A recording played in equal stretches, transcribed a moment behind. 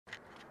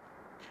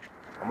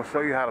I'm going to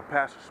show you how to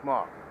pass a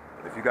smog.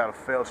 If you got a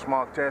failed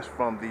smog test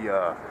from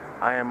the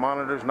IM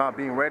monitors not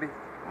being ready,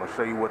 I'm going to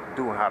show you what to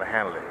do and how to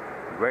handle it.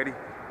 You ready?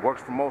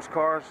 Works for most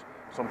cars.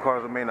 Some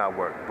cars it may not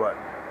work, but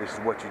this is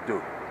what you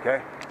do,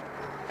 okay?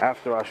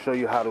 After I show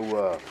you how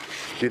to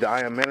do the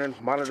IM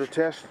monitor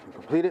test and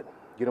complete it,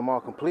 get them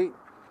all complete,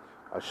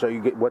 I'll show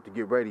you what to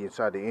get ready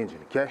inside the engine,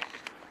 okay?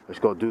 Let's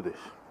go do this.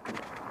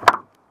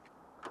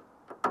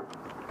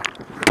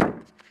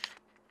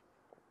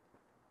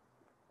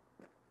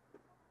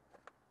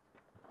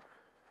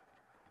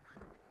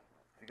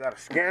 If you got a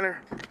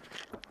scanner,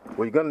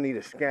 well, you're gonna need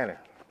a scanner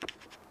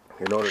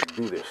in order to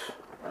do this.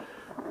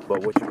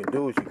 But what you can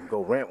do is you can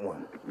go rent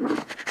one,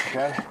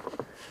 okay?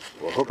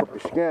 Well, hook up your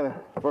scanner,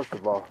 first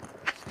of all.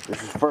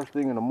 This is first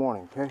thing in the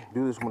morning, okay?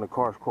 Do this when the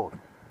car is cold.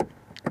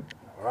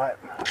 All right.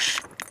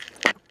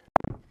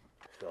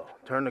 So,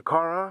 turn the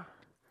car on,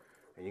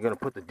 and you're gonna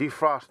put the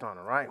defrost on,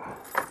 all right?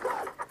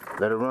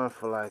 Let it run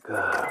for like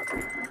a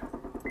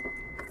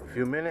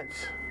few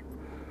minutes.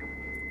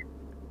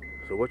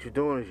 So what you're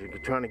doing is you're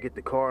trying to get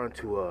the car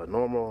into a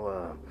normal,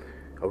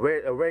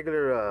 a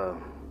regular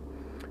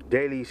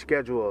daily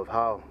schedule of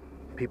how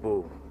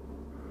people,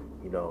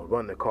 you know,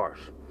 run their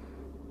cars.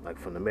 Like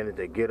from the minute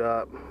they get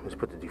up, let's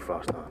put the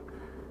defrost on.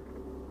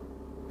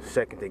 The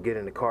second they get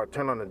in the car,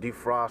 turn on the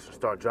defrost and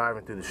start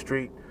driving through the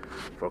street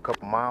for a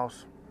couple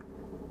miles.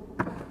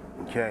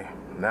 Okay,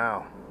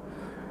 now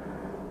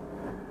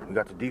we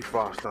got the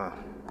defrost on.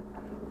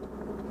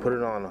 Put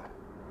it on a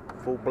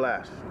full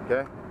blast,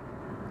 okay?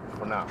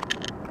 For now.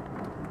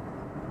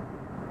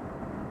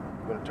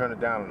 I'm gonna turn it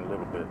down a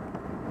little bit.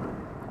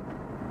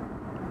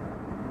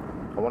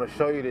 I want to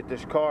show you that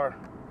this car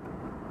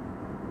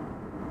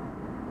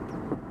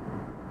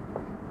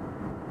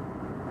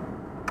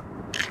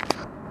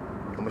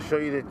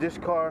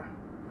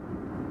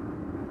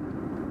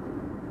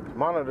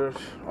monitors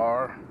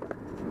are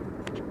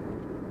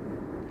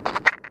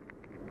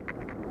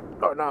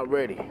not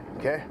ready,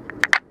 okay?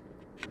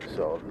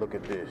 So look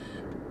at this.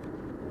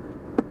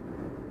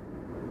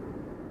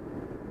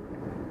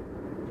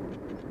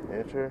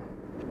 Enter.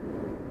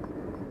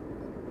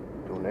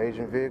 Doing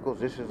Asian vehicles.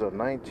 This is a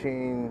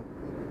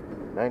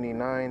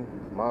 1999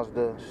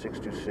 Mazda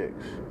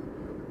 626.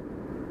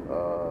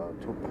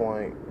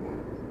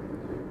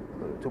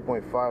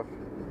 2.5, I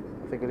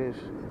think it is.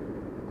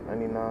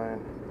 99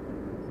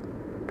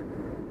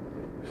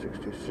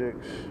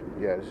 626.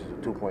 Yeah, this is a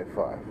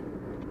 2.5.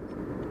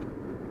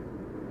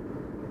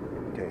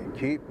 Okay,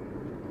 keep.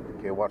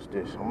 Okay, watch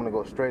this. I'm gonna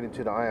go straight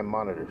into the IM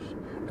monitors.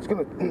 It's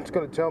gonna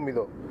tell me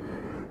though.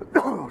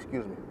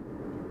 Excuse me.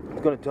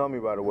 It's gonna tell me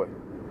right away.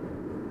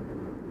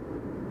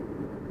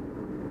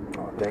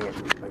 Oh dang it!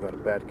 I got a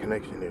bad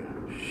connection here.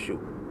 Shoot.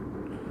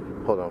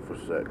 Hold on for a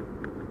sec.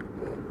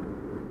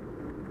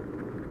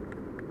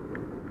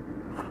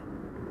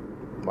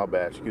 My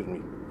bad. Excuse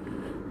me.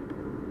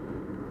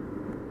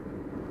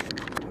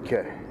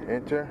 Okay.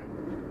 Enter.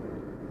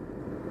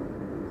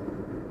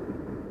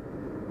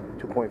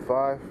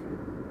 2.5.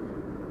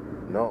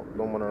 No,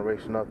 don't want to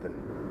erase nothing.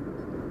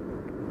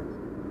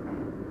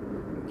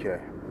 Okay.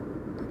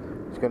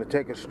 It's going to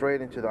take us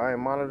straight into the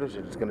IM monitors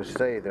and it's going to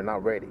say they're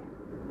not ready.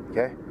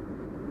 Okay?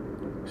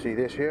 See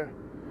this here?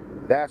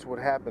 That's what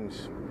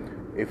happens.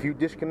 If you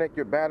disconnect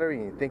your battery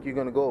and you think you're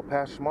going to go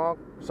past smog,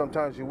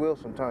 sometimes you will,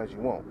 sometimes you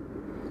won't.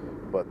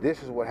 But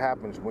this is what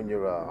happens when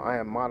your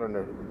IM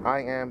monitor,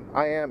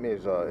 IM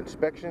is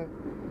inspection,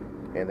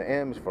 and the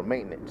M is for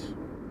maintenance.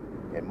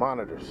 And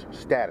monitors,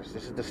 status.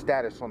 This is the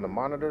status on the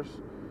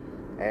monitors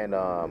and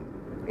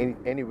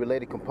any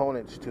related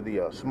components to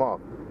the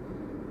smog.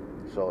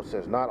 So it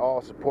says not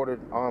all supported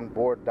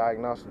onboard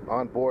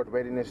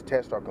readiness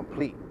tests are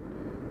complete.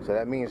 So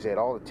that means that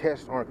all the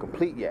tests aren't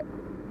complete yet.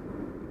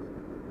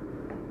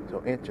 So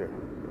enter.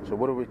 So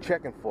what are we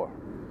checking for?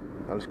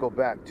 Now let's go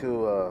back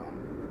to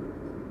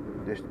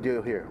this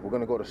deal here. We're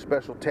going to go to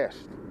special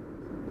test.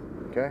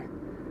 Okay?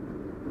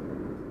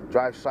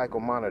 Drive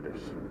cycle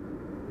monitors.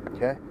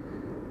 Okay?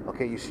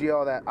 Okay, you see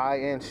all that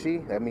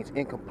INC? That means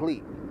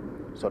incomplete.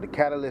 So the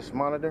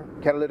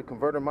catalytic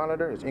converter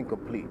monitor is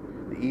incomplete.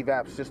 The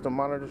evap system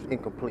monitor is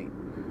incomplete.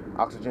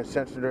 Oxygen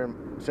sensor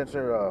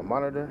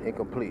monitor,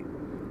 incomplete.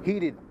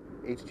 Heated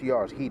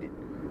HTR is heated.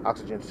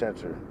 Oxygen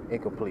sensor,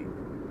 incomplete.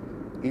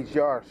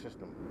 EGR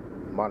system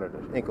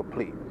monitor,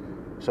 incomplete.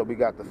 So we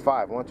got the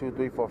 5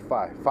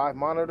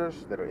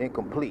 monitors that are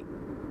incomplete.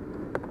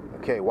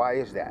 Okay, why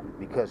is that?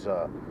 Because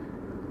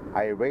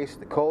I erased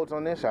the codes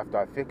on this after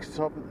I fixed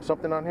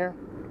something on here.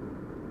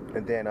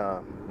 And then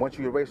once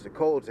you erase the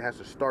codes, it has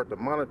to start the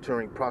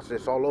monitoring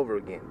process all over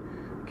again.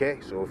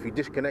 Okay, so if you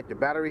disconnect the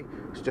battery,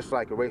 it's just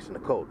like erasing the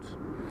codes.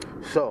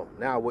 So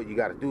now what you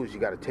got to do is you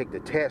got to take the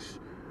tests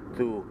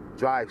through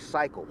drive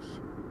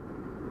cycles.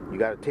 You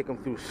got to take them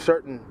through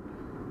certain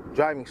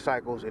driving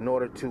cycles in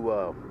order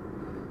to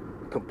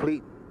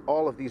complete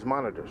all of these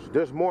monitors.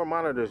 There's more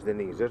monitors than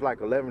these. There's like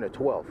 11 or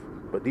 12.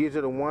 But these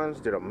are the ones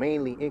that are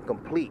mainly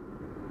incomplete.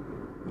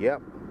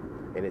 Yep.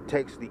 And it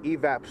takes the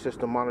evap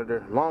system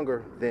monitor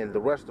longer than the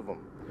rest of them.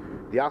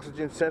 The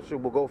oxygen sensor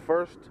will go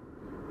first,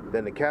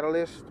 then the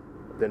catalyst,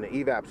 then the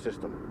evap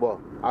system.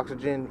 Well,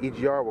 oxygen,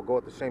 EGR will go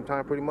at the same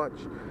time pretty much.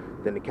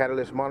 Then the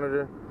catalyst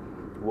monitor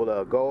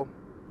will go.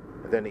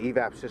 And then the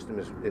evap system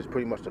is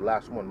pretty much the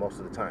last one most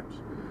of the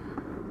times.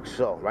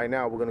 So right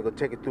now we're gonna go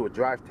take it through a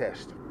drive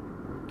test.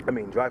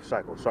 Drive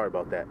cycle, sorry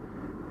about that.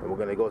 And we're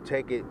gonna go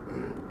take it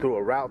through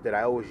a route that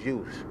I always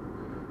use.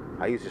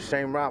 I use the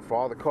same route for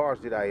all the cars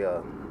that I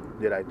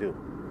do.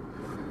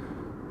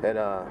 And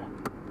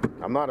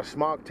I'm not a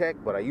Smog tech,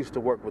 but I used to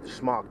work with the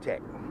Smog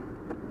tech.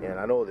 And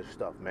I know this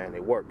stuff, man,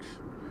 it works.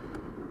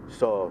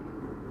 So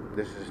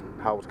this is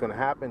how it's gonna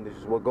happen. This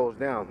is what goes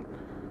down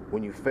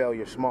when you fail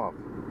your Smog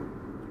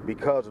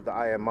because of the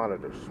IM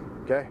monitors,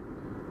 okay?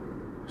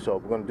 So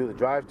we're gonna do the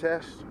drive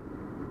test.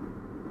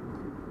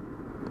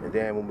 And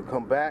then when we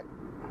come back,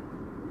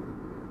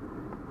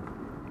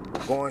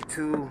 we're going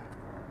to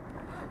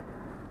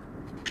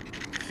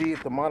see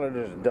if the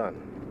monitors are done.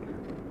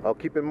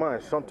 Keep in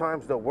mind,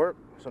 sometimes they'll work,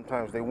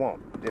 sometimes they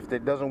won't. If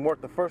it doesn't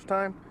work the first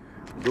time,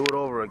 do it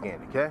over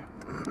again, okay?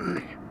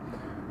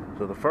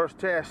 So the first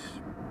test,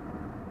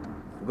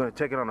 we're gonna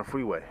take it on the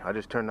freeway. I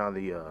just turned on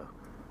the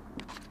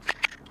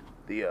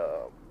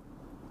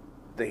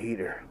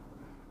heater.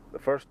 The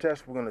first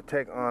test we're gonna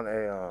take on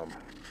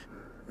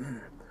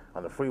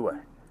on the freeway,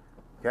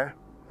 okay?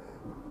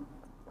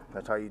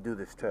 That's how you do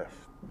this test.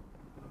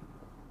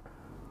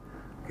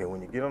 Okay,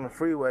 when you get on the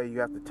freeway, you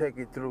have to take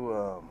it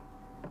through.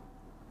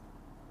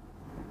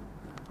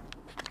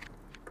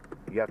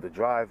 You have to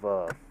drive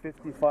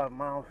 55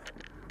 miles,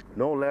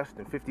 no less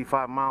than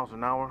 55 miles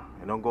an hour,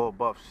 and don't go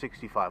above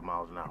 65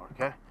 miles an hour,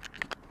 okay?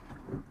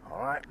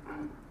 All right.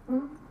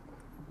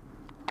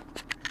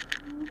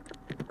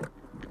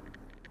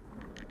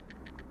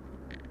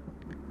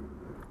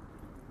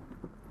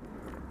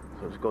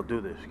 So let's go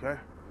do this, okay?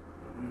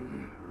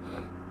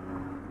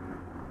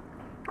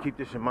 Keep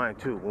this in mind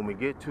too. When we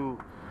get to,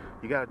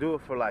 you gotta do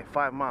it for like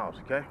 5 miles,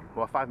 okay?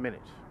 Well, 5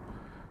 minutes.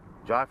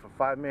 Drive for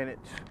 5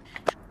 minutes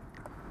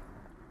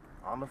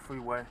on the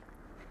freeway.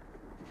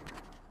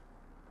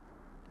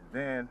 And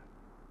then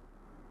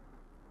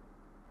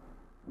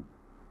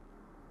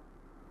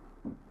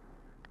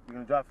you're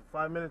gonna drive for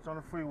 5 minutes on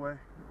the freeway.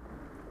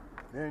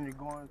 Then you're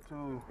going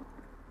to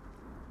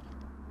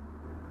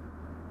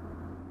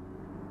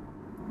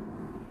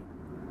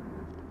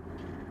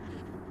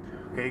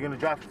you're gonna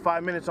drive for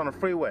 5 minutes on the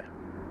freeway.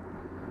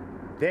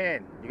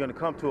 Then you're gonna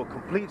come to a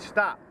complete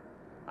stop.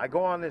 I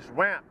go on this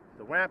ramp.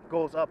 The ramp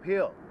goes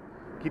uphill.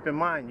 Keep in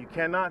mind, you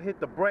cannot hit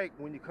the brake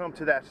when you come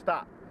to that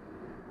stop.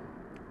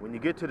 When you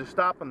get to the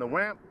stop on the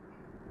ramp,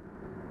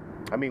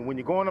 when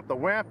you're going up the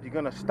ramp, you're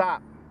gonna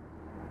stop.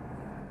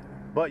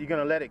 But you're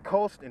gonna let it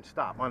coast and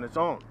stop on its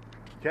own,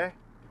 okay?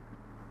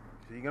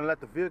 So you're gonna let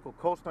the vehicle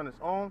coast on its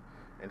own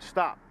and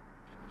stop,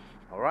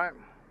 all right?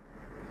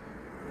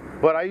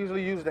 But I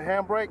usually use the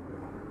handbrake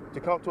to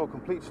come to a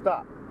complete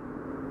stop.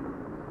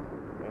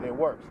 And it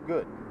works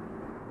good.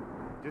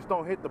 Just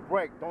don't hit the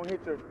brake. Don't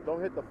hit the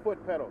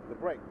foot pedal, the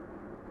brake.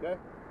 Okay?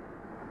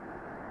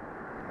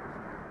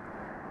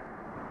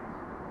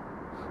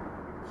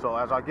 So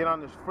as I get on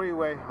this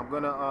freeway, I'm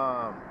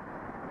gonna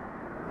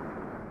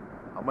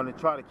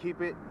try to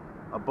keep it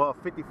above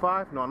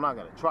 55. No, I'm not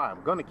gonna try.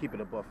 I'm gonna keep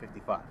it above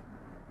 55.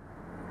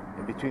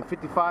 In between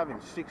 55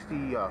 and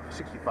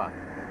 65.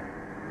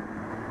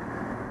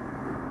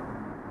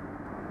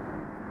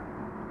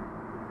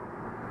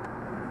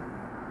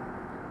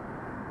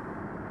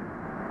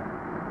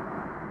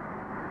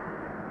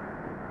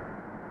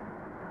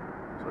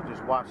 So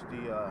just watch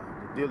the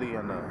dilly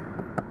and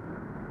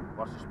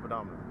watch the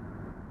speedometer.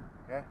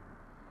 Okay?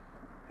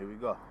 Here we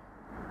go.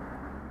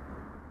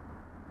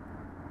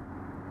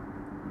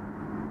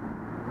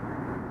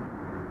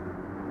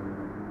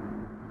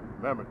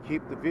 Remember,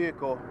 keep the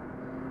vehicle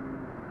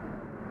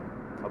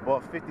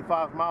above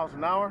 55 miles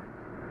an hour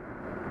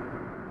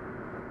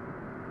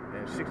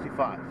and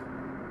 65.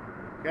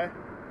 Okay?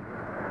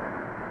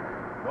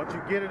 Once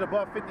you get it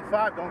above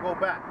 55, don't go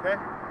back, okay?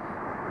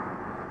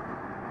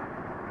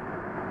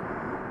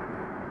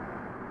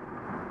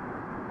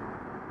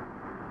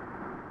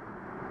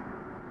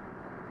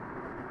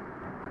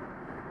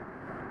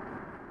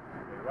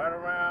 Right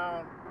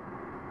around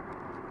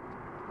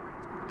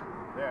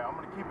there. I'm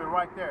going to keep it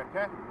right there,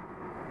 okay?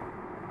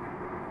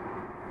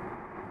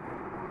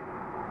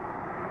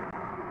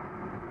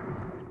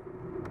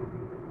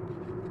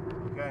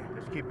 Okay,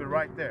 let's keep it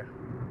right there.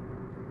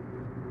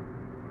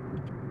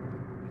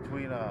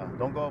 Between,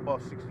 don't go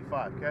above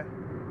 65, okay?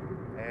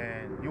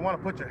 And you want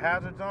to put your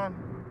hazards on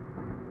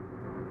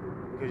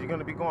because you're going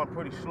to be going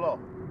pretty slow.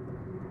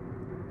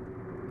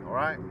 All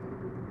right?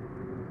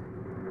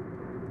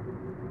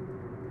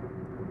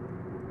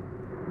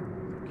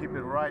 Keep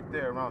it right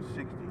there around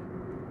 60.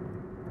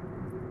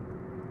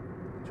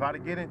 Try to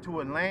get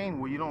into a lane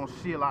where you don't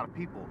see a lot of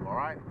people, all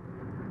right?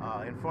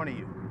 In front of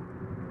you.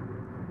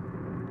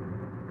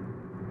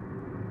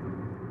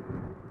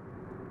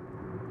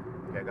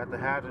 Okay, I got the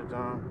hazards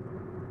on.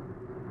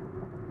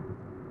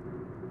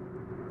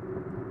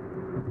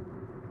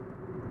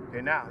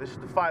 Okay, now this is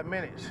the 5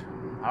 minutes.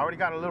 I already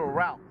got a little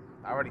route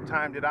I already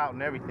timed it out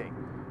and everything.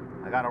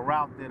 I got a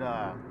route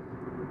that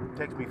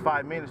takes me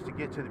 5 minutes to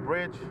get to the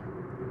bridge.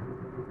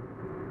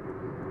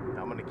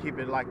 I'm gonna keep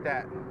it like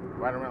that,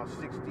 right around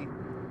 60,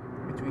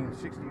 between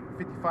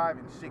 55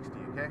 and 60,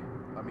 okay?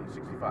 I mean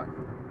 65.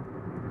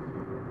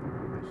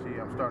 You see,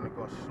 I'm starting to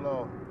go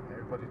slow.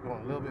 Everybody's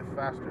going a little bit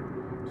faster.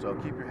 So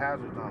keep your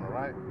hazards on, all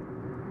right?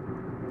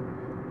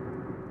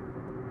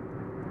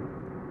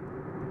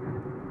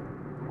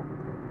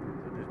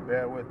 So just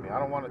bear with me. I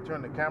don't want to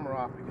turn the camera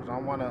off because I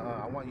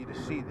want you to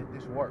see that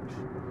this works.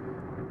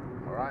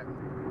 All right?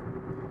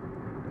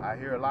 I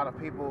hear a lot of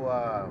people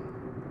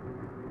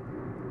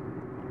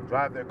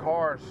drive their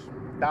cars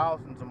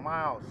thousands of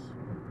miles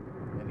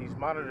and these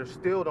monitors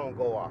still don't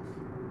go off.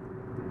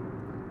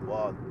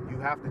 Well, you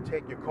have to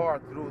take your car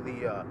through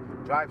the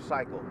drive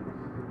cycle.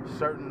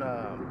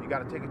 You got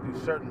to take it through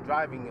certain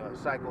driving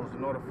cycles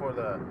in order for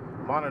the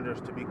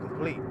monitors to be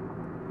complete.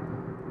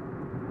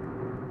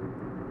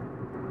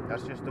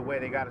 That's just the way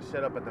they got it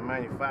set up at the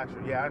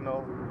manufacturer. Yeah, I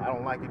know. I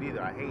don't like it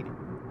either. I hate it.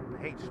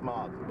 I hate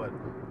smog, but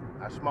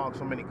I smog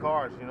so many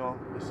cars, you know.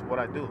 This is what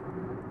I do.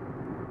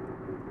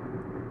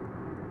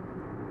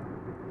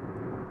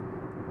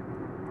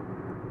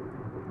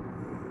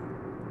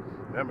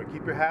 Remember,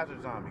 keep your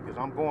hazards on because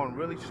I'm going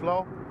really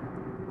slow.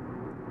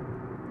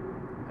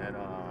 And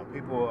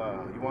you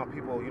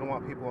don't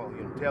want people,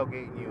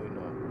 tailgating you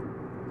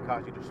and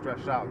cause you to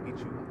stress out, and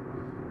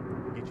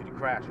get you to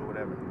crash or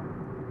whatever.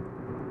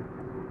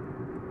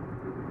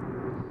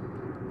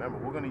 Remember,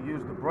 we're gonna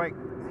use the brake,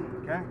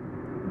 okay?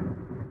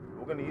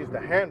 We're gonna use the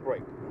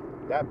handbrake,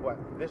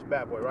 this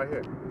bad boy right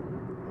here.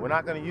 We're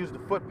not gonna use the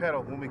foot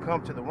pedal when we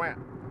come to the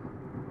ramp,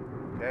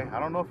 okay? I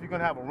don't know if you're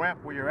gonna have a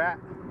ramp where you're at.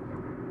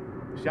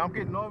 See, I'm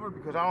getting over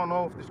because I don't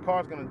know if this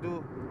car's gonna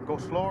go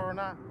slower or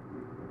not.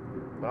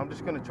 But I'm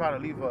just gonna try to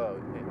leave a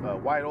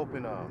wide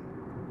open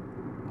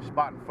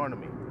spot in front of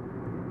me.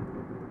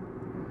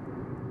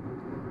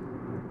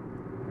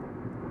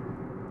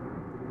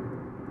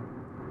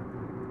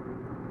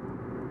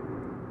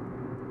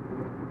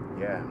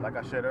 Yeah, like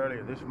I said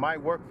earlier, this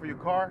might work for your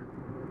car.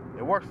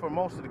 It works for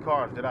most of the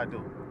cars that I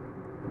do.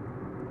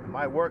 It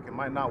might work, it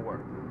might not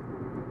work.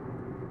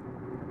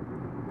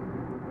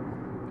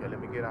 Okay, let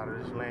me get out of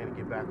this lane and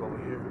get back over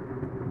here.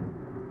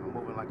 I'm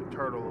moving like a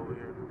turtle over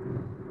here.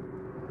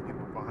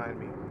 People behind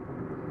me.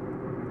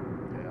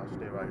 Okay, I'll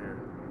stay right here.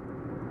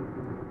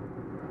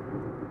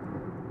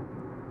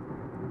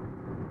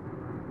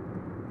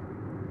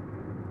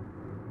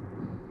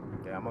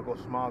 Okay, I'm gonna go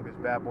smog this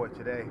bad boy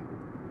today.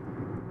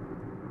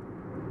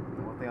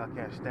 The one thing I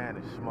can't stand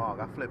is smog.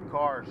 I flip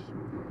cars,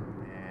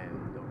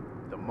 and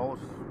the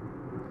most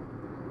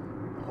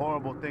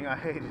horrible thing I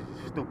hate is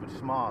stupid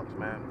smogs,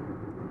 man.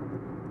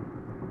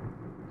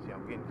 See,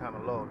 I'm getting kind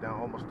of low, down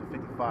almost to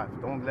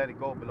 55. Don't let it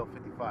go below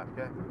 55,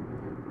 okay?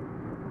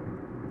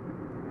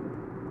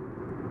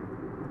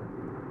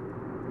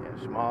 Yeah,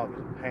 smog is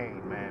a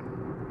pain, man.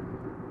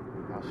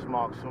 I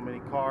smog so many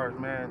cars,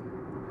 man.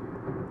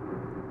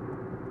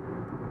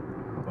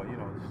 But you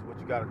know, this is what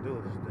you gotta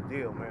do. This is the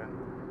deal, man.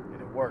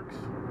 And it works.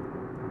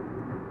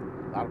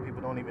 A lot of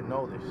people don't even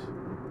know this.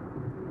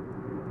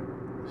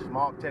 The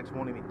smog techs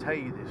won't even tell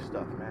you this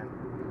stuff, man.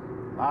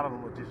 A lot of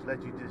them will just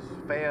let you just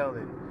fail,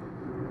 and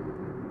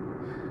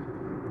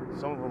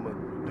some of them will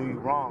do you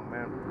wrong,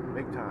 man,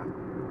 big time.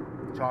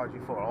 Charge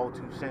you for an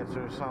O2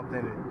 sensor or something,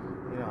 and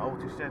you know,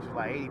 O2 sensor is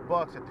like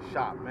 $80 at the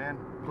shop, man.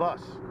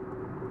 Plus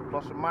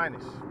or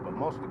minus, but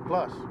mostly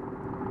plus.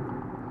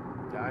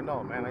 Yeah, I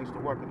know, man. I used to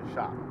work in the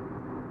shop.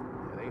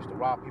 Yeah, they used to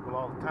rob people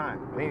all the time.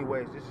 But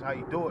anyways, this is how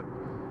you do it.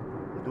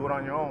 Do it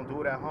on your own.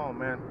 Do it at home,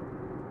 man.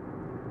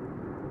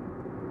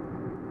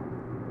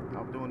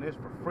 I'm doing this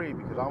for free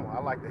because I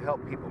like to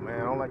help people, man.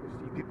 I don't like to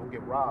see people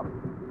get robbed.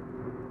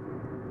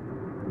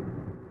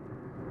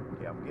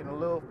 Yeah, I'm going a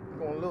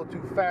little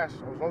too fast.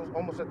 I was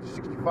almost at the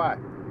 65.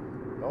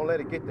 Don't let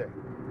it get there.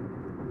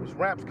 This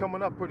ramp's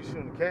coming up pretty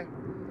soon, okay?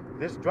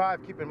 This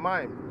drive, keep in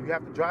mind, you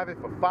have to drive it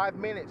for 5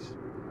 minutes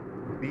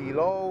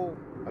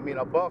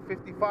above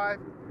 55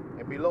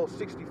 and below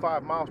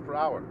 65 miles per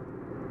hour.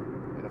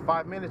 And the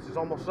 5 minutes is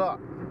almost up.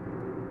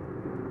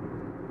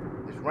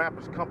 This ramp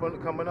is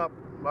coming up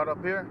right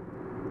up here.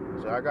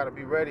 So I gotta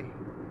be ready.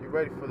 Get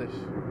ready for this.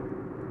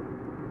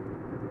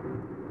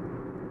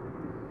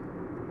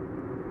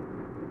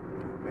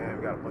 Man,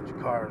 we got a bunch of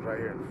cars right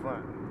here in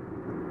front.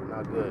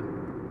 Not good.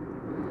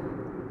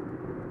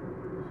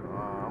 So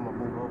I'm gonna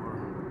move over.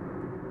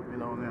 You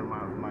know,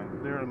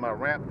 they're in my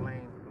ramp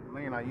lane, the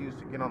lane I use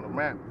to get on the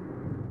ramp.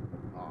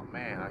 Oh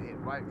man, I hit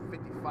right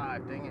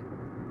 55, dang it.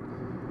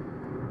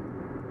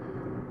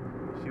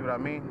 See what I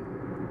mean?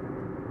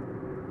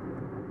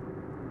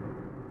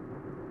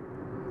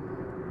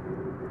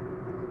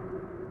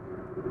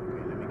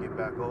 Okay, let me get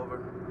back over.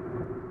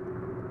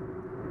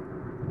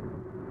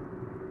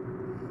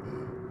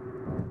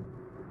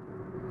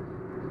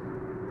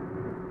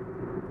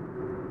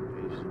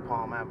 Okay, this is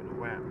Palm Avenue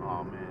ramp.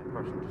 Oh man, the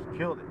person just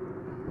killed it.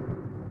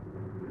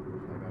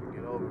 I gotta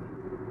get over.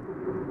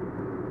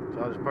 So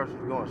this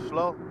person's going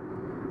slow.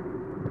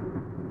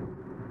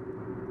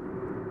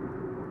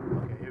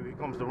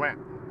 comes the ramp,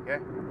 okay?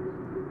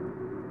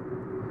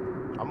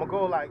 I'm gonna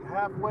go like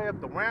halfway up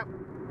the ramp.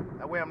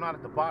 That way I'm not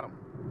at the bottom.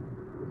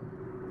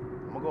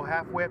 I'm gonna go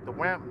halfway up the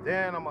ramp,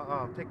 then I'm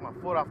gonna take my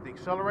foot off the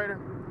accelerator.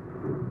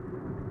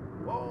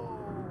 Whoa,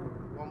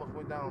 almost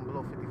went down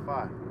below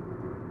 55.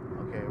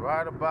 Okay,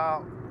 right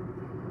about.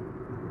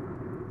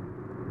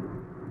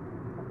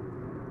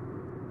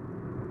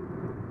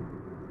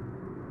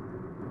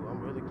 Ooh,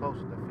 I'm really close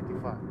to that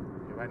 55.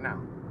 Okay, right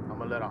now, I'm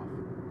gonna let off,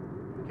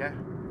 okay?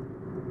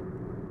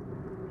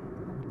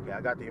 Okay,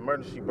 I got the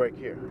emergency brake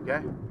here,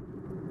 okay?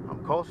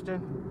 I'm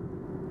coasting.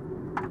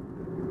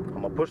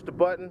 I'm gonna push the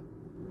button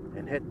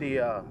and hit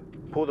the,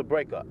 pull the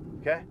brake up,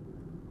 okay?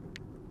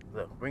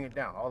 Look, bring it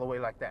down all the way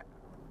like that.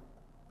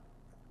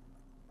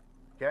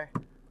 Okay?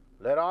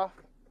 Let off,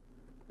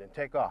 then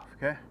take off,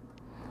 okay?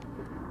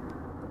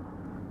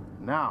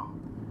 Now,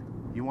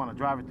 you wanna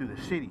drive it through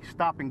the city,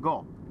 stop and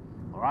go,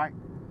 all right?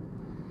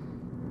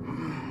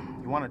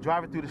 You wanna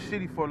drive it through the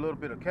city for a little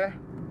bit, okay?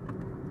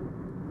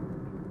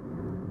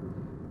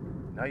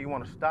 Now you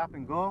wanna stop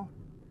and go.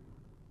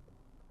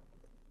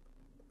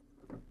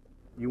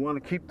 You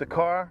want to keep the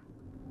car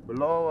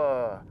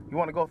below, you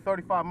want to go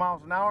 35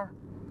 miles an hour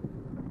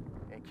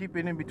and keep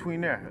it in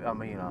between there.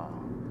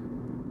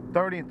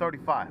 30 and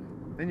 35.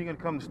 Then you're going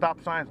to come to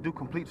stop signs, do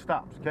complete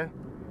stops, okay?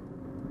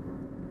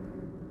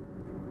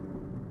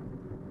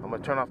 I'm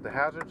going to turn off the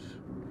hazards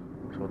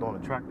so I don't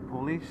attract the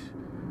police.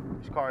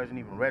 This car isn't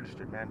even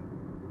registered, man.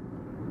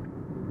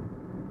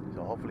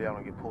 So hopefully I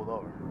don't get pulled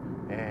over.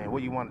 And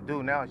what you want to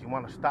do now is you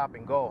want to stop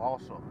and go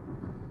also.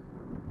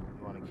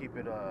 You want to keep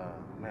it,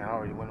 man, I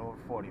already went over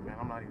 40, man.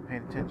 I'm not even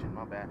paying attention,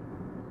 my bad.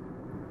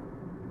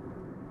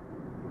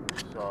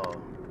 So,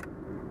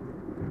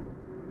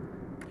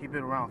 keep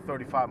it around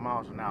 35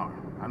 miles an hour.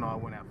 I know I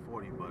went at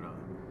 40, but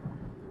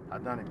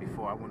I've done it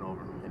before. I went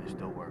over and it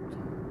still worked.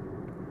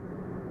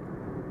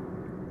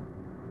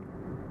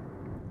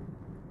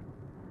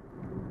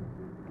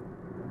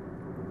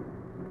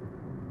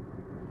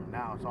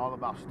 Now it's all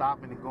about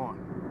stopping and going,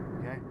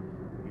 okay?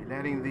 You're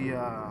letting the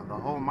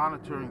whole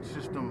monitoring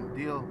system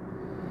deal.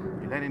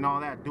 You're letting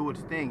all that do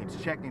its thing. It's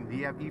checking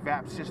the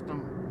evap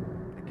system,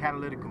 the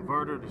catalytic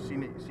converter to see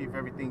if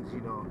everything's,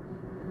 you know,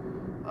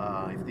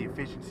 if the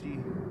efficiency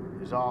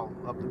is all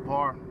up to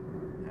par.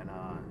 And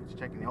it's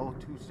checking the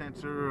O2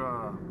 sensor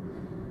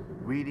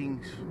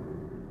readings.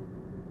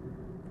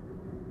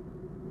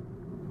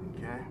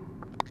 Okay.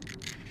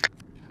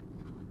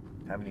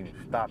 Haven't even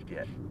stopped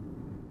yet.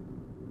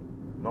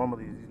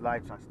 Normally these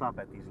lights, I stop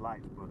at these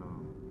lights, but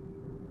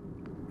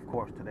of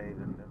course today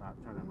they're not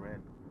turning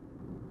red.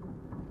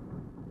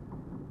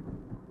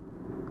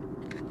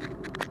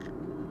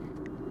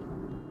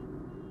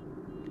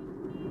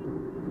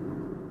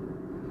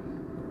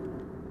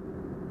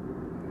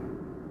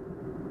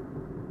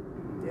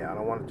 Yeah, I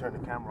don't want to turn the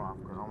camera off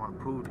because I want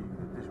to prove to you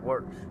that this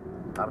works.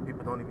 A lot of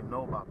people don't even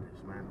know about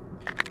this, man.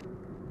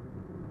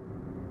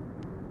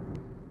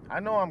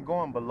 I know I'm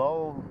going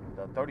below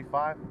the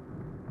 35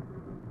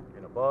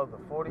 and above the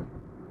 40,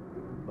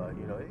 but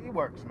you know, it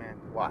works, man.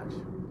 Watch.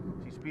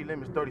 See, speed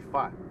limit is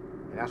 35,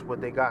 and that's what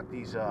they got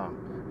these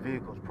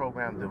vehicles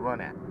programmed to run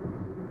at.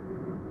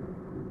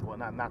 Well,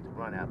 not to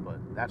run at, but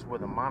that's where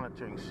the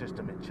monitoring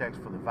system, it checks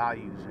for the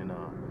values and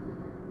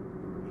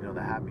you know,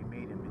 the happy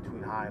medium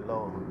between high and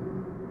low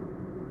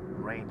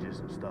ranges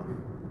and stuff.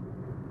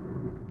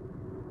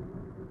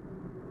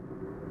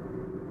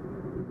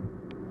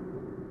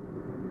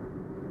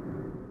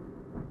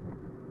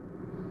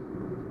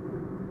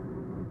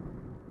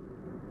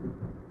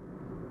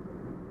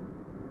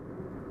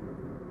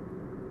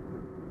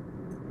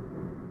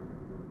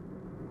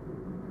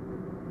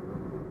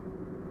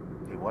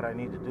 What I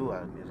need to do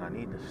is I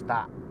need to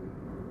stop.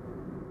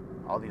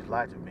 All these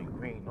lights have been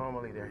green.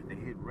 Normally they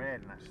hit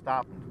red and I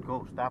stop and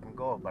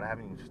go, but I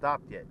haven't even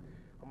stopped yet.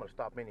 I'm gonna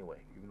stop anyway,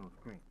 even though it's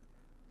green.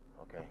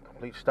 Okay,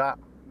 complete stop.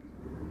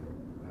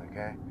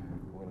 Okay,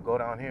 we're gonna go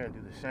down here and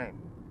do the same.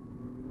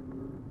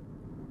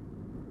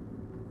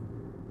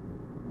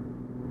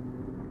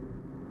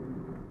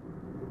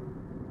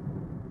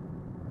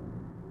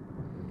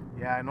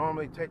 Yeah, I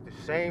normally take the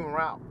same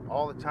route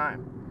all the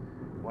time.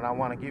 When I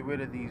want to get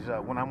rid of these,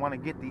 when I want to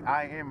get the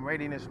IM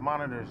readiness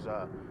monitors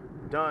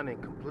done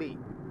and complete,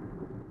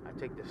 I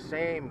take the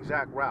same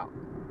exact route.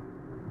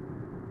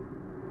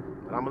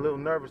 But I'm a little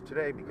nervous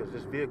today because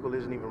this vehicle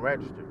isn't even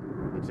registered.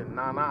 It's in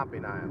non-op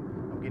and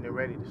I'm getting it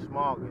ready to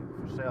smog it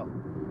for sale.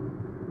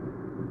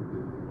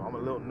 So I'm a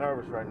little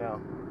nervous right now,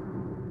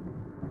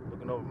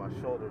 looking over my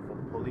shoulder for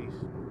the police.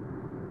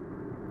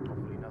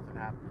 Hopefully nothing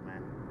happens,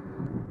 man.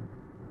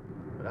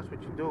 But that's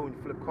what you do when you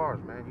flip cars,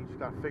 man. You just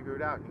gotta figure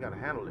it out and you gotta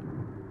handle it.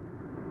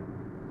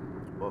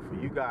 But for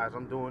you guys,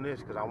 I'm doing this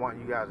because I want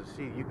you guys to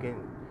see you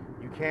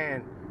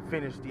can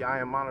finish the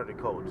IM monitor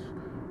codes.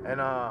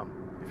 And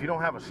if you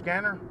don't have a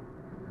scanner,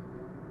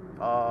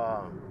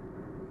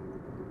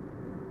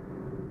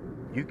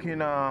 you can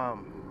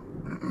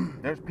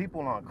there's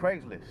people on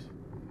Craigslist.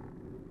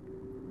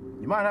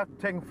 You might have to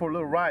take them for a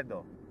little ride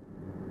though.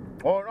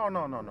 Or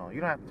no,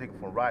 you don't have to take them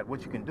for a ride.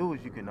 What you can do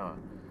is you can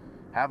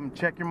have them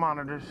check your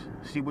monitors,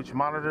 see which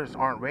monitors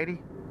aren't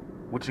ready,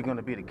 which are going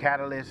to be the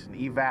catalyst and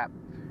evap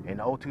and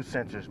the O2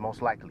 sensors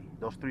most likely.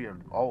 Those three are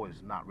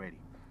always not ready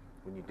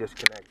when you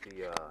disconnect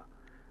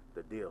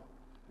the deal.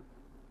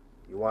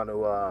 You want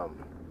to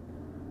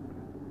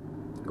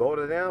go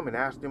to them and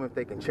ask them if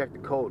they can check the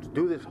codes.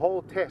 Do this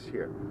whole test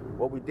here.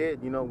 What we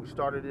did, you know, we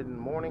started it in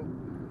the morning,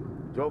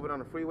 drove it on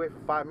the freeway for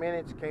 5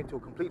 minutes, came to a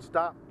complete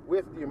stop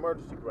with the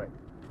emergency brake.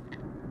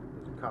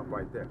 There's a cop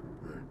right there.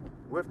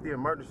 With the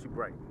emergency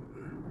brake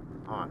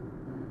on.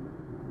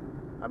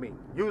 I mean,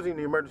 using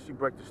the emergency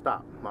brake to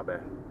stop, my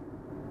bad.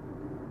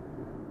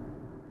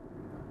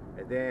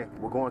 And then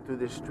we're going through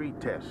this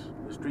street test,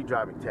 the street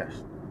driving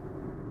test.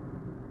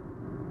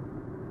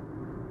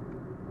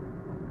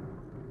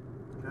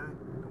 Okay,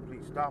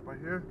 complete stop right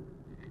here.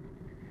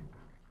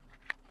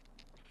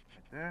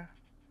 Right there.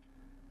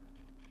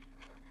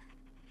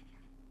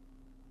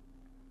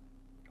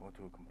 Going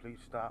to a complete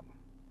stop.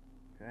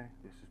 Okay,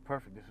 this is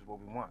perfect. This is what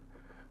we want.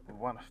 We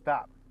want to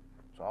stop.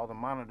 So all the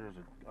monitors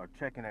are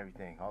checking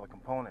everything, all the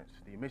components,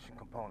 the emission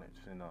components,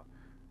 and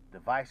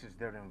devices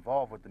that are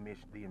involved with the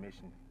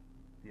emission,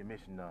 you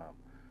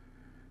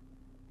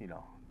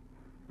know,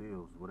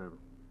 deals, whatever.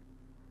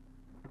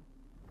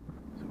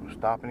 So we're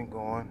stopping and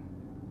going.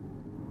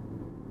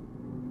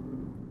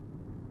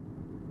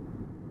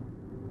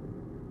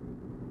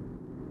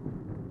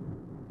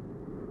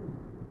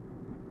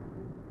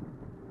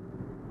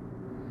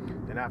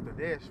 Then after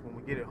this, when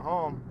we get it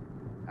home,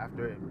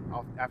 after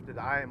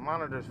the IM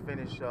monitors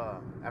finish,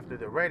 after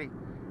they're ready,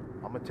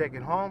 I'm gonna take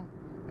it home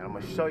and I'm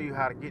gonna show you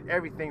how to get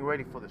everything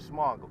ready for the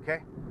Smog,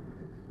 okay?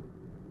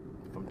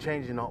 From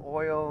changing the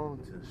oil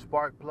to the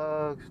spark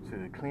plugs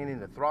to cleaning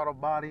the throttle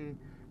body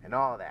and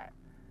all that.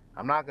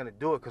 I'm not gonna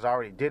do it because I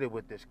already did it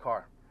with this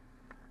car.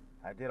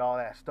 I did all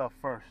that stuff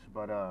first,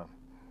 but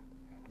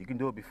you can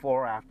do it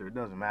before or after, it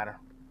doesn't matter.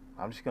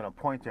 I'm just gonna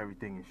point to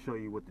everything and show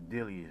you what the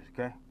dealie is,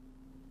 okay?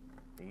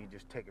 And you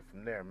just take it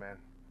from there, man.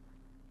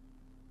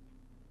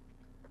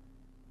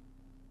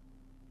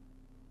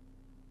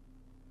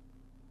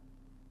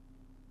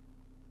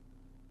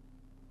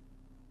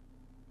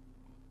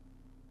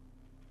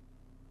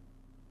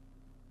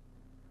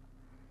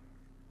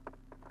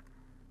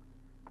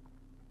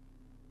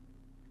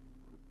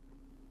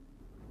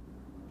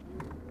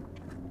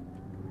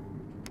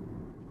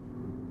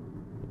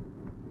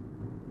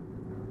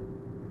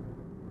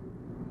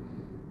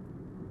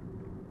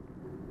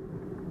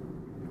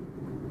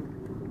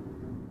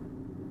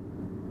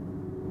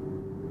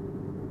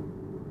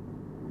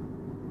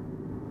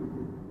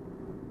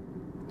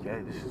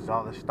 Okay, this is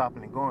all this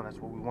stopping and going. That's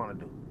what we want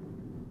to do.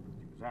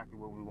 Exactly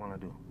what we want to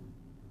do.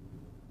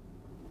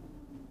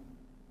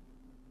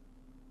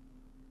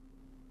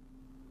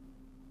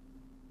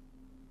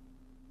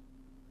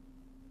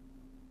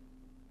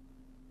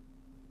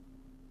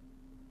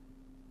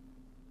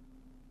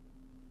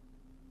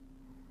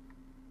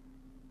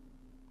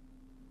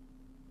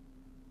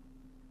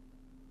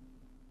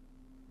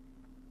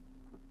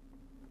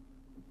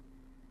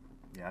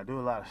 Yeah, I do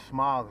a lot of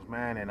smogs,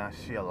 man, and I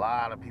see a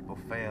lot of people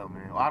fail,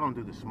 man. Well, I don't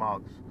do the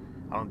smogs.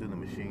 I don't do the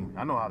machine.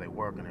 I know how they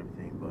work and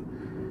everything, but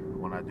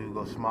when I do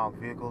go smog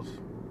vehicles,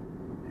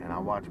 and I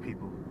watch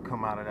people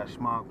come out of that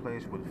smog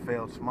place with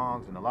failed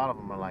smogs, and a lot of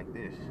them are like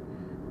this,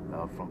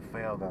 from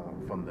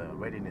the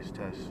readiness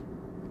test,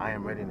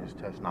 IM readiness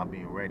test not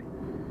being ready.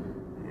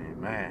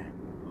 And man,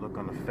 look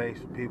on the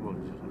face of people,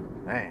 just,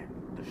 man,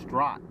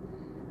 distraught.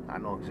 I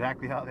know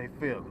exactly how they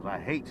feel because I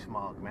hate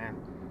smog, man.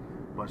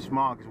 But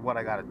smog is what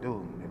I gotta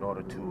do in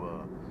order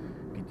to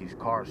get these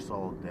cars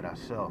sold that I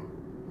sell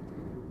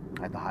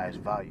at the highest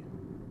value.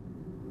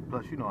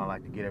 Plus, you know, I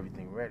like to get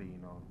everything ready, you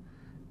know,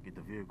 get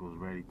the vehicles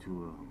ready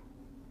to,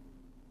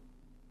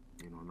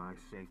 you know,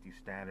 nice safety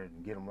standard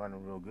and get them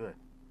running real good.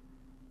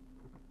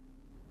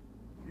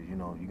 Because, you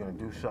know, you're gonna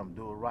do something,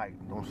 do it right.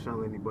 Don't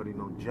sell anybody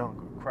no junk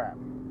or crap,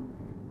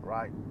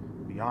 right?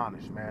 Be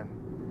honest, man.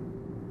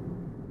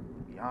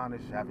 Be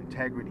honest, have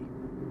integrity.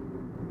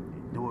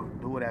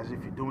 Do it as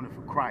if you're doing it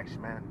for Christ,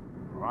 man.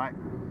 All right?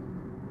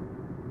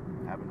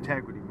 Have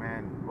integrity,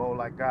 man. Roll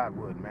like God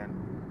would, man.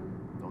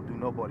 Don't do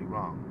nobody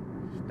wrong.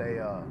 Stay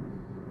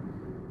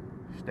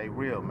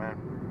real, man.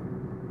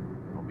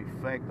 Don't be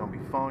fake. Don't be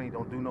phony.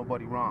 Don't do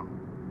nobody wrong.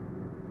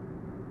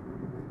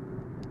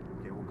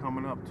 Okay, we're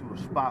coming up to a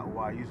spot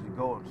where I usually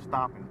go and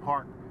stop and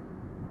park.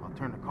 I'll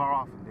turn the car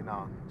off and then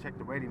I'll check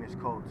the readiness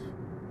codes.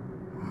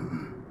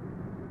 And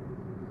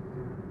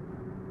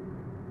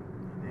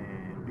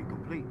then it'll be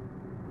complete.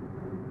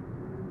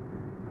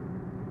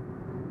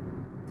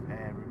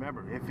 And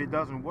remember, if it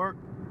doesn't work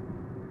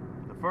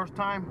the first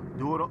time,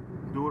 do it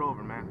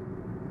over, man.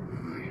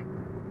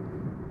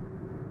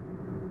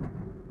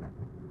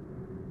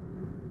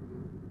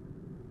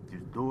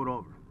 Just do it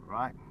over,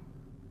 right?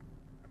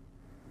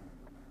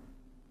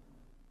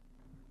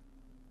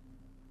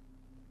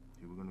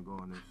 See, we're gonna go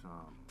in this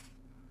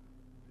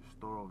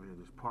store over here,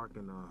 this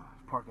parking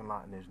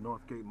lot in this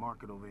Northgate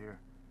Market over here.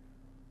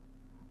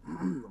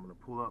 I'm gonna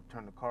pull up,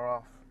 turn the car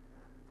off,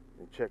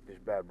 and check this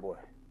bad boy.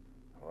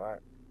 All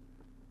right.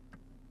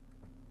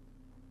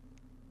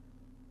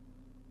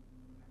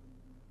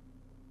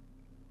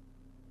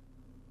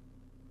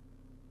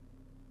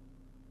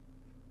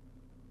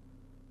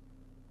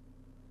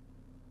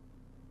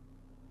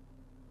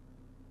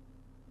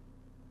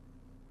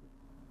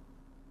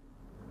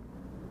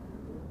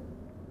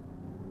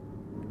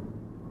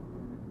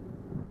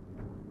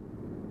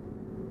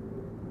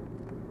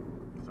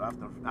 So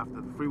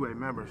after the freeway,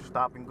 remember,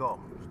 stop and go.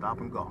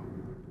 Stop and go.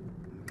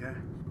 Okay,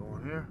 let's go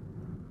in here.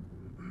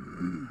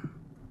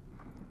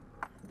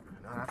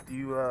 Now after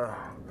you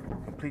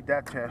complete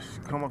that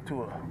test, come up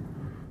to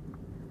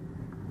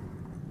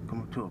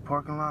a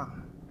parking lot,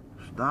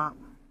 stop,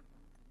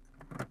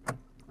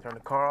 turn the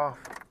car off.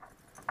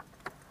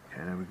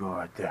 Okay, there we go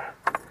right there.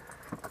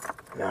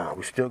 Now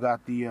we still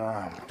got the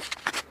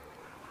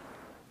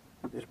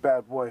this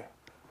bad boy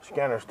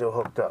scanner still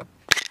hooked up.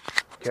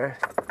 Okay.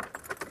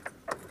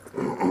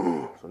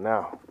 So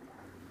now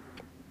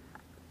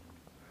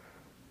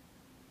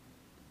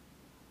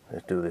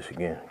let's do this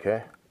again,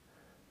 okay?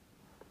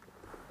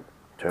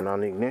 Turn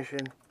on the ignition.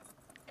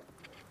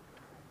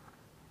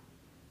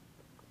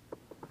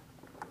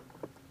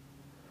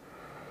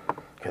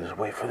 Okay, let's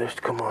wait for this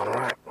to come on, all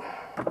right?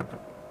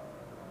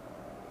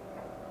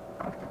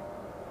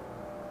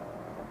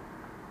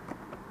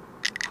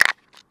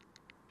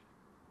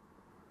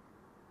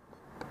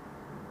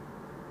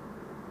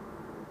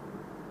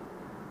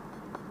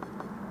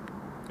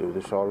 Do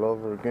this all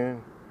over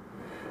again.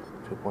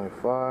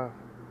 2.5.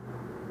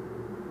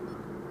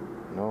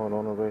 No,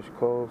 don't erase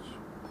codes.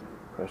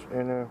 Press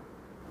enter.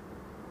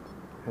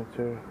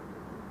 Enter.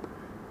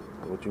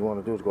 What you want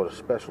to do is go to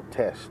special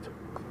test.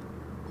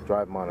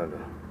 Drive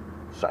monitor.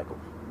 Cycle.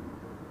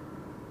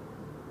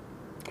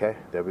 Okay,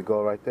 there we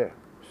go right there.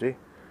 See?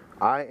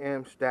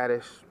 IM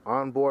status,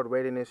 onboard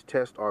readiness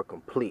tests are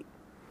complete.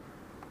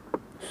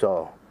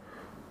 So,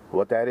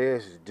 what that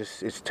is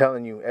just it's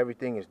telling you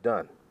everything is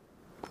done.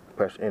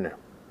 Press enter.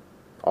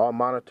 All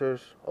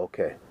monitors,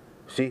 okay.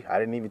 See, I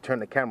didn't even turn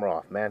the camera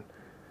off, man.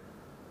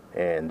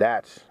 And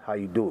that's how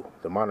you do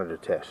the monitor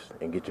test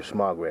and get your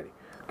smog ready.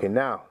 Okay,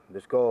 now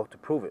let's go to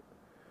prove it.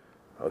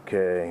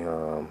 Okay,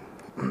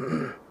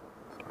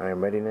 I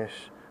am readiness.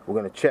 We're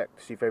gonna check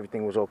to see if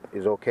everything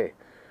is okay.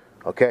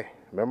 Okay,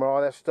 remember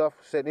all that stuff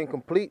said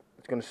incomplete?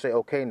 It's gonna say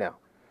okay now.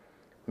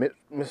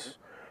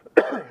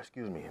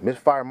 Excuse me.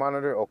 Misfire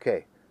monitor,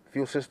 okay.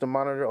 Fuel system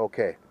monitor,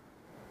 okay.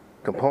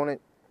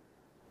 Component,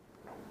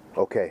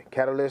 okay.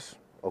 Catalyst,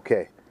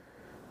 okay.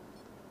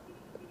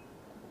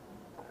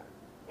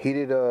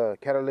 Heated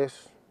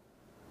catalyst,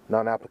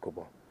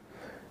 non-applicable.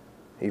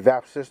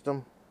 Evap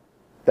system,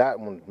 that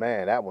one,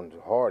 man, that one's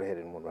a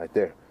hard-headed one right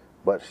there.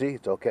 But see,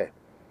 it's okay.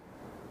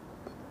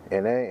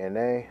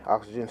 NA,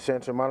 oxygen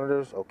sensor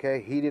monitors,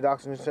 okay. Heated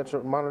oxygen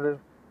sensor monitor,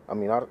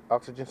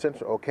 oxygen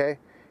sensor, okay.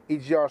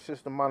 EGR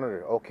system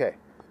monitor, okay.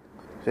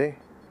 See,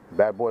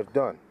 bad boy's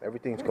done.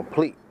 Everything's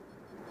complete.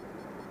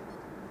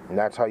 And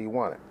that's how you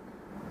want it.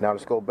 Now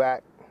let's go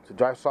back to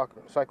drive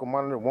cycle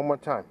monitor one more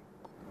time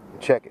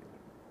and check it.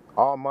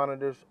 All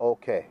monitors,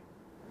 okay.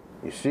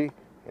 You see?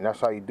 And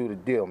that's how you do the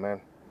deal,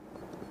 man.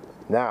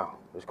 Now,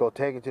 let's go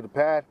take it to the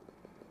pad,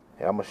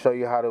 and I'm going to show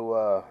you how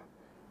to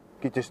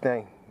get this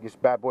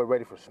bad boy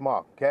ready for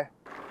smog, okay?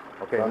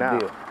 Okay, now,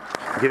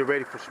 get it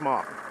ready for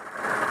smog.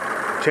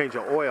 Change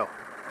your oil.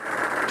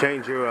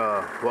 Change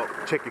your,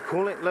 check your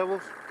coolant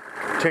levels.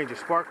 Change your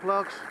spark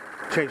plugs.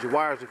 Change your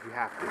wires if you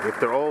have to. If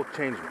they're old,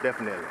 change them,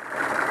 definitely.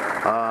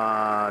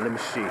 Let me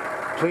see.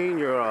 Clean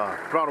your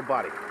throttle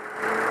body.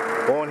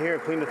 Go in here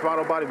and clean the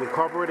throttle body with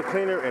carburetor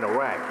cleaner and a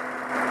rag.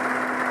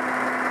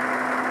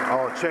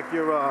 Oh, check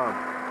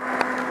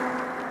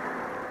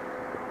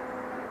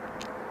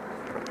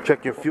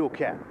your fuel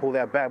cap. Pull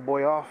that bad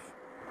boy off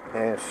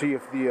and see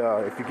if you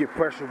get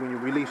pressure when you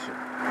release it.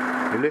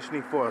 You're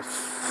listening for a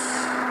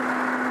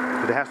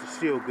because it has to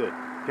seal good.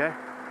 Okay.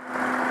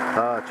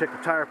 Check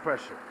the tire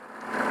pressure.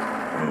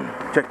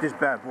 Check this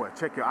bad boy.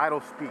 Check your idle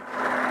speed.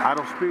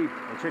 Idle speed,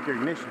 and check your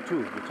ignition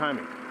too. Your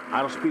timing.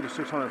 Idle speed is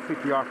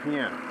 650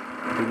 RPM.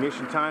 The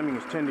ignition timing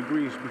is 10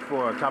 degrees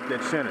before top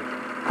dead center.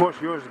 Of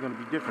course, yours is going to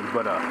be different,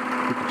 but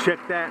you can check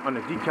that on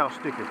the decal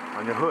sticker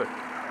on your hood.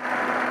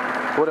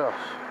 What else?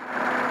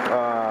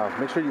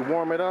 Make sure you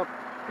warm it up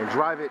and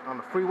drive it on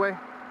the freeway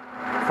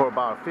for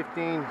about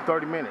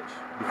 15-30 minutes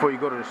before you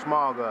go to the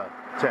smog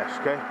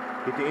test, okay?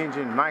 Get the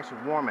engine nice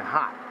and warm and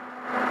hot.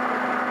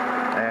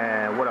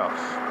 And what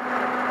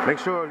else? Make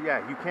sure,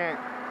 yeah, you can't,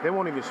 they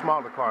won't even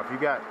smog the car. If you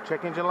got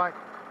check engine light,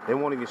 they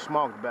won't even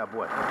smog the bad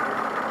boy.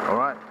 All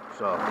right,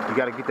 so you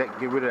got to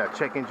get rid of that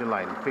check engine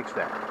light and fix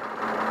that.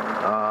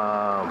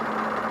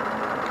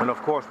 And of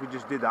course, we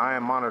just did the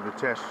IM monitor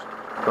test.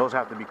 Those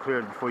have to be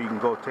cleared before you can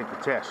go take the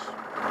test.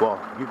 Well,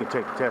 you can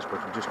take the test, but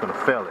you're just going to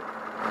fail it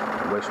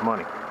and waste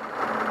money.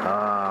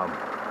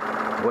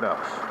 What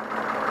else?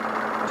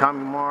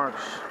 Timing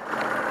marks.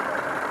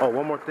 Oh,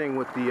 one more thing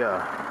with the.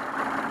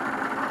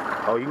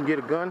 Oh, you can get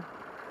a gun,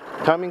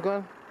 timing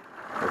gun.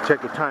 And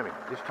check your timing.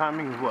 This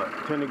timing is what,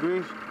 10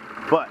 degrees?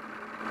 But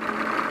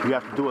you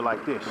have to do it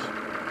like this,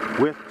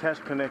 with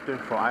test connector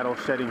for idle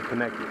setting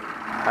connected.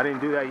 I didn't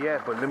do that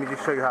yet, but let me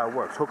just show you how it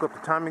works. Hook up the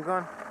timing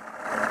gun,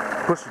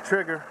 push the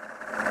trigger,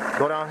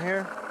 go down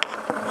here,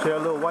 see a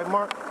little white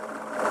mark?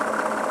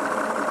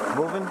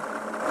 Moving,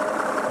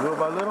 little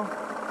by little.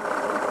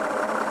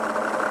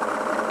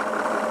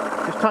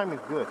 This timing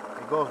is good.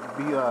 It goes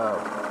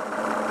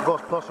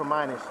plus or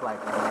minus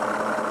like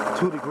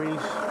 2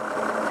 degrees,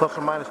 plus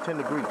or minus 10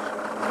 degrees.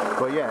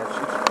 But yeah, it's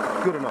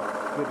good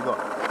enough. Good to go.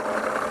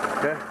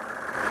 Okay.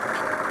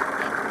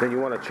 Then you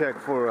want to check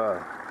for.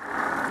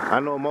 I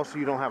know most of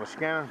you don't have a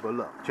scanner, but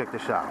look, check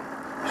this out.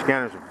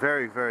 Scanners are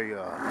very, very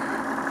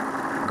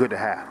good to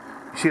have.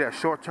 You see that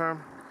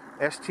short-term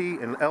ST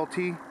and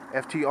LT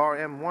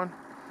FTRM1?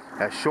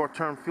 That's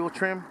short-term fuel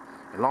trim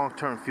and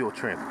long-term fuel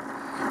trim.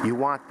 You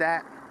want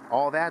that,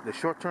 all that, the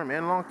short-term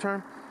and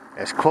long-term,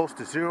 as close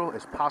to zero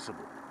as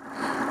possible.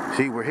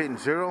 See, we're hitting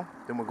zero,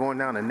 then we're going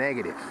down to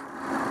negative.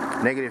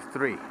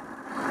 -3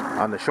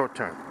 on the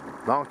short-term.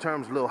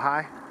 Long-term's a little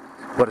high,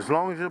 but as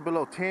long as you're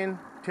below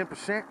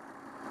 10%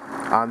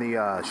 on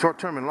the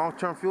short-term and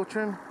long-term fuel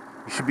trim,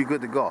 you should be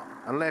good to go.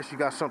 Unless you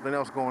got something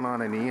else going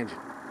on in the engine.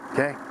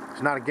 Okay?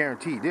 It's not a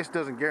guarantee. This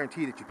doesn't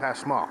guarantee that you pass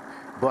smog.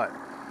 But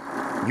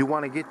you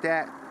want to get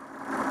that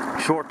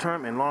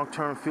short-term and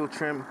long-term fuel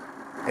trim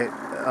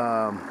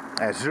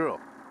at zero.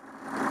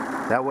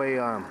 That way,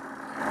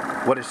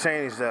 what it's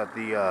saying is that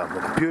the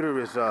computer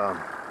is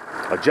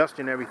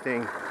adjusting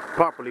everything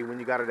properly when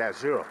you got it at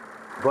zero.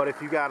 But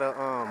if you got a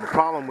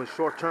problem with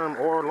short-term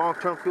or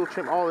long-term fuel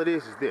trim, all it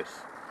is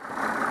this.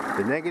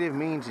 The negative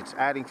means it's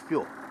adding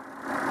fuel.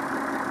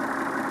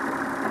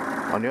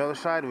 On the other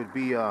side would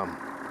be,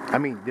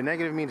 the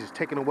negative means it's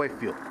taking away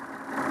fuel.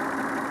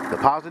 The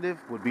positive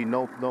would be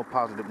no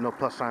positive, no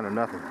plus sign or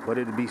nothing. But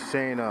it would be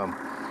saying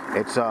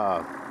it's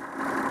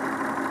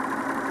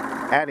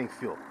adding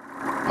fuel,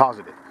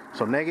 positive.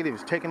 So negative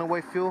is taking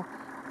away fuel,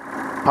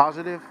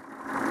 positive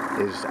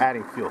is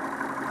adding fuel.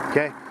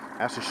 Okay?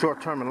 That's a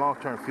short-term and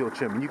long-term fuel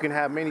trim. And you can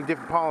have many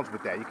different problems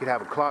with that. You could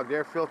have a clogged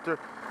air filter,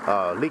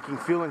 leaking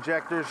fuel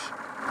injectors,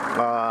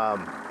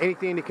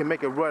 anything that can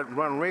make it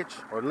run rich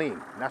or lean.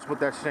 That's what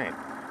that's saying.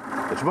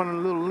 It's running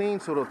a little lean,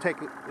 so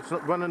it's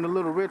running a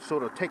little rich, so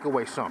it'll take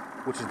away some,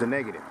 which is the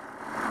negative.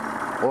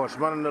 Or it's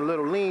running a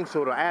little lean,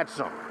 so it'll add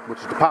some, which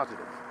is the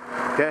positive.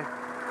 Okay?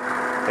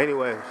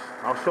 Anyways,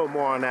 I'll show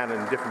more on that in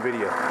a different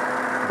video.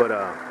 But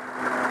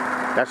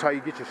that's how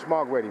you get your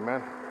smog ready,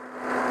 man.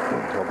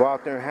 So go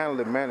out there and handle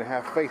it, man, and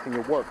have faith in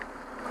your work.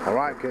 All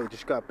right, because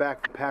just got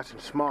back from passing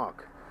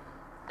smog.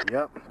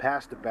 Yep,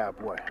 passed the bad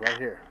boy right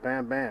here.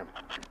 Bam, bam.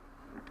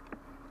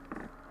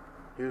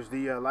 Here's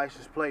the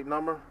license plate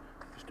number,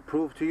 just to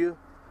prove to you.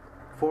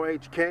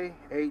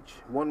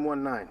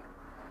 4HKH119.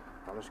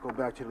 Now let's go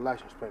back to the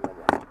license plate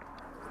number.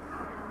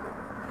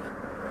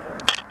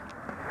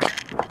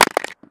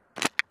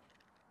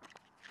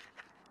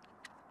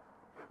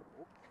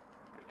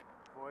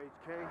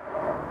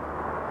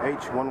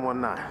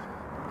 4HKH119.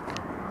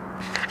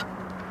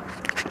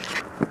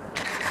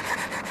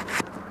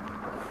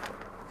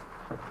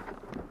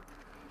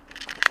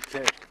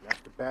 Okay,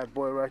 that's the bad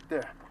boy right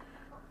there.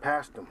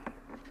 Passed them.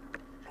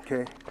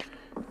 Okay,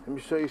 let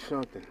me show you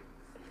something.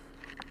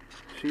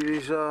 See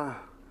these CO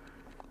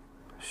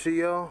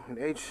and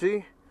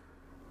HC?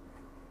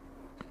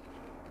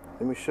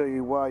 Let me show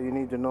you why you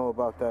need to know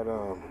about that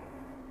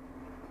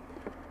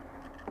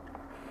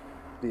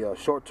the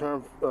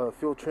short-term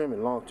fuel trim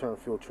and long-term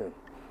fuel trim.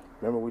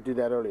 Remember we did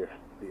that earlier,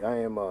 the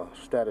IM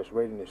status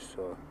readiness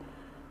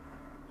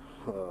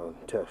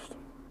test.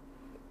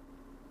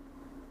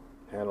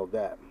 Handled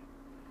that.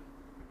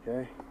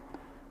 Okay,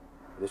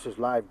 this is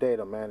live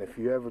data, man. If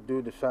you ever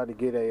do decide to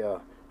get a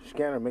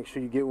scanner, make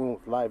sure you get one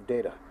with live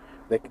data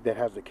that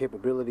has the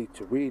capability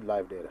to read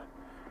live data.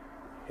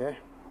 Okay.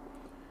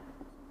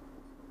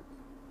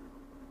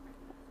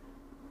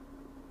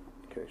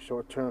 Okay,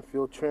 short-term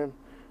fuel trim,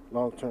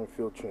 long-term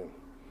fuel trim.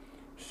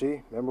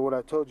 See, remember what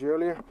I told you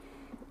earlier?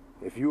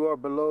 If you are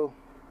below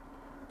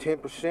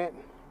 10%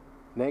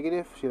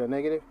 negative, see that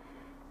negative,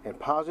 and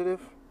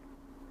positive,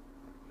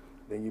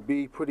 then you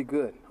be pretty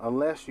good.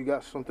 Unless you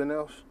got something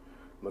else,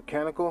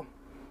 mechanical,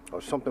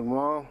 or something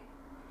wrong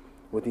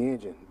with the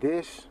engine.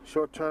 This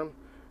short-term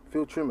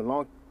fuel trim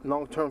and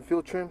long-term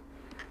fuel trim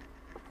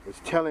is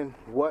telling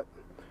what,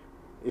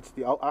 it's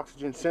the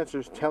oxygen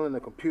sensors telling the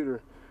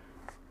computer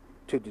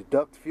to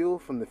deduct fuel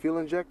from the fuel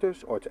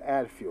injectors or to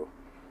add fuel.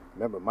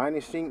 Remember,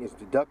 minusing is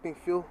deducting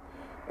fuel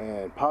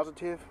and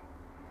positive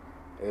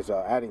is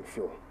adding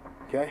fuel.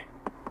 Okay?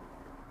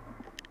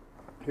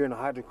 Here in the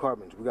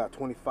hydrocarbons, we got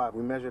 25.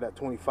 We measured at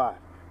 25.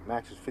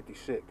 Max is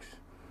 56.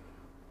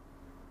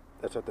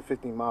 That's at the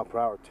 15 mile per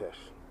hour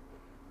test.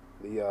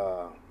 We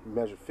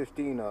measured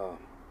 15 on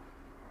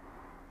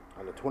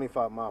the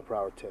 25 mile per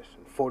hour test,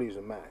 and 40 is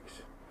a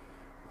max.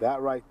 That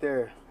right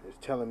there is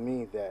telling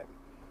me that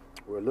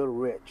we're a little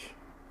rich.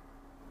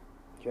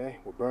 Okay,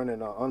 we're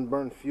burning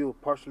unburned fuel,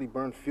 partially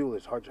burned fuel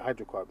as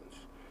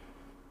hydrocarbons.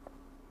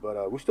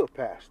 But we still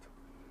passed.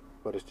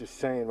 But it's just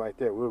saying right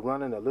there, we're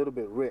running a little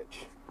bit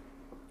rich.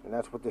 And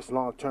that's what this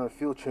long-term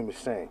fuel trim is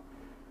saying.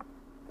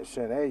 It's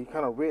saying, hey, you're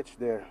kind of rich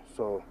there.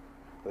 So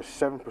there's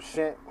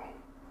 7%.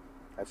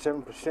 At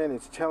 7%,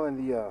 it's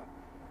telling the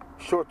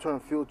short-term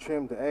fuel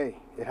trim that, hey,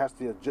 it has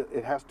to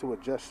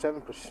adjust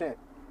 7%,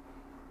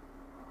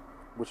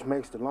 which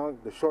makes the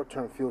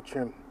short-term fuel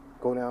trim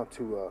go down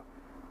to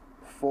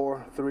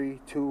 4, 3,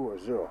 2, or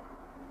 0.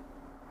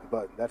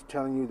 But that's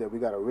telling you that we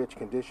got a rich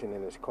condition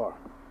in this car.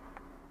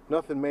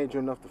 Nothing major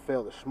enough to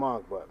fail the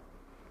smog, but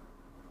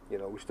you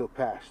know, we still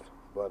passed.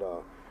 But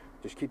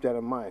just keep that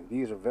in mind.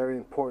 These are very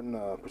important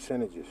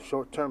percentages,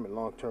 short-term and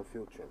long-term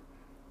fuel trim.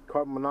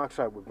 Carbon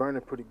monoxide, we're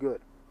burning pretty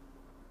good.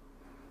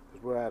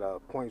 Because we're at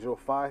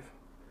 0.05,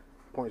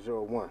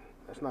 0.01.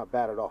 That's not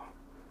bad at all.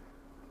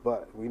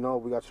 But we know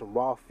we got some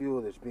raw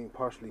fuel that's being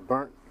partially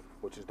burnt,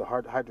 which is the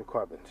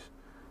hydrocarbons.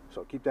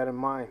 So keep that in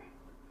mind.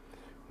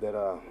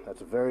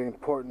 That's a very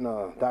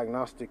important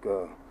diagnostic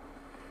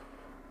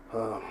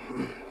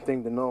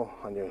thing to know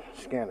on your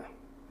scanner.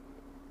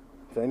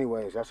 So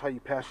anyways, that's how you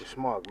pass your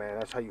smog, man.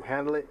 That's how you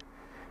handle it.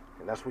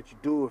 And that's what you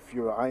do if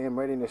your IM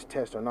readiness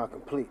tests are not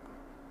complete.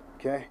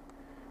 Okay?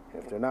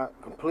 If they're not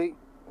complete,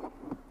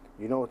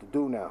 you know what to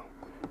do now.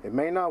 It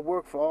may not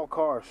work for all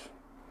cars,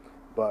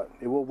 but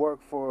it will work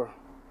for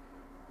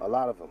a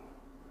lot of them.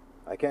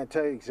 I can't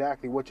tell you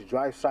exactly what your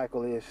drive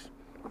cycle is,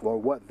 or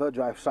what the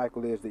drive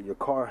cycle is that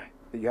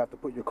you have to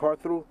put your car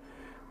through,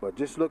 but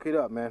just look it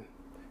up, man.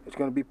 It's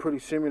going to be pretty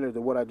similar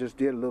to what I just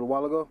did a little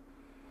while ago.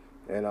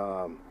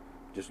 And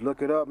just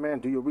look it up, man.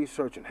 Do your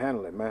research and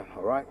handle it, man.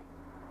 All right?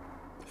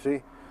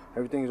 See?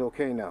 Everything's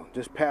okay now.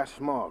 Just past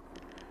smog.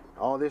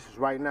 All this is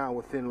right now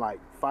within like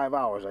 5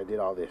 hours I did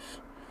all this.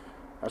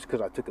 That's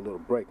because I took a little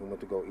break and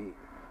went to go eat.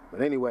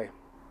 But anyway,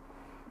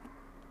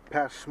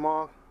 past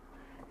smog.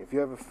 If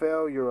you ever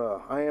fail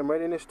your IM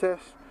readiness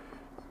test,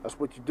 that's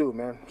what you do,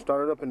 man.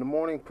 Start it up in the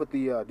morning, put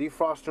the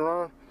defroster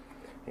on,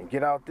 and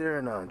get out there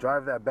and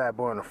drive that bad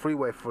boy on the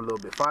freeway for a little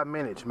bit. 5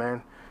 minutes,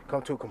 man.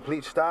 Come to a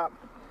complete stop,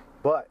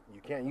 but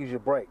you can't use your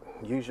brake.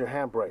 Use your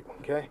handbrake,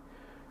 okay?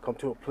 Come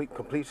to a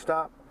complete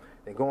stop,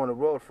 then go on the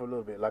road for a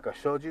little bit, like I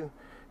showed you.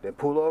 Then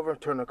pull over,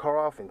 turn the car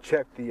off, and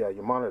check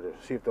your monitors,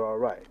 see if they're all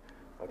right,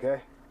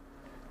 okay?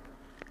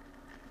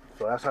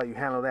 So that's how you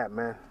handle that,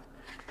 man.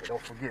 And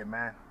don't forget,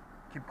 man.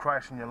 Keep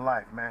Christ in your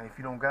life, man. If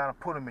you don't got him,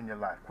 put him in your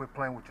life. Quit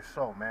playing with your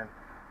soul, man.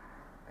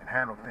 And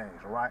handle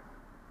things, all right?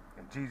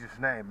 In Jesus'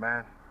 name,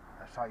 man.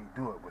 That's how you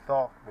do it. With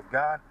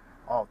God,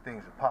 all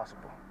things are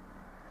possible.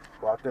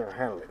 Go out there and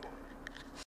handle it.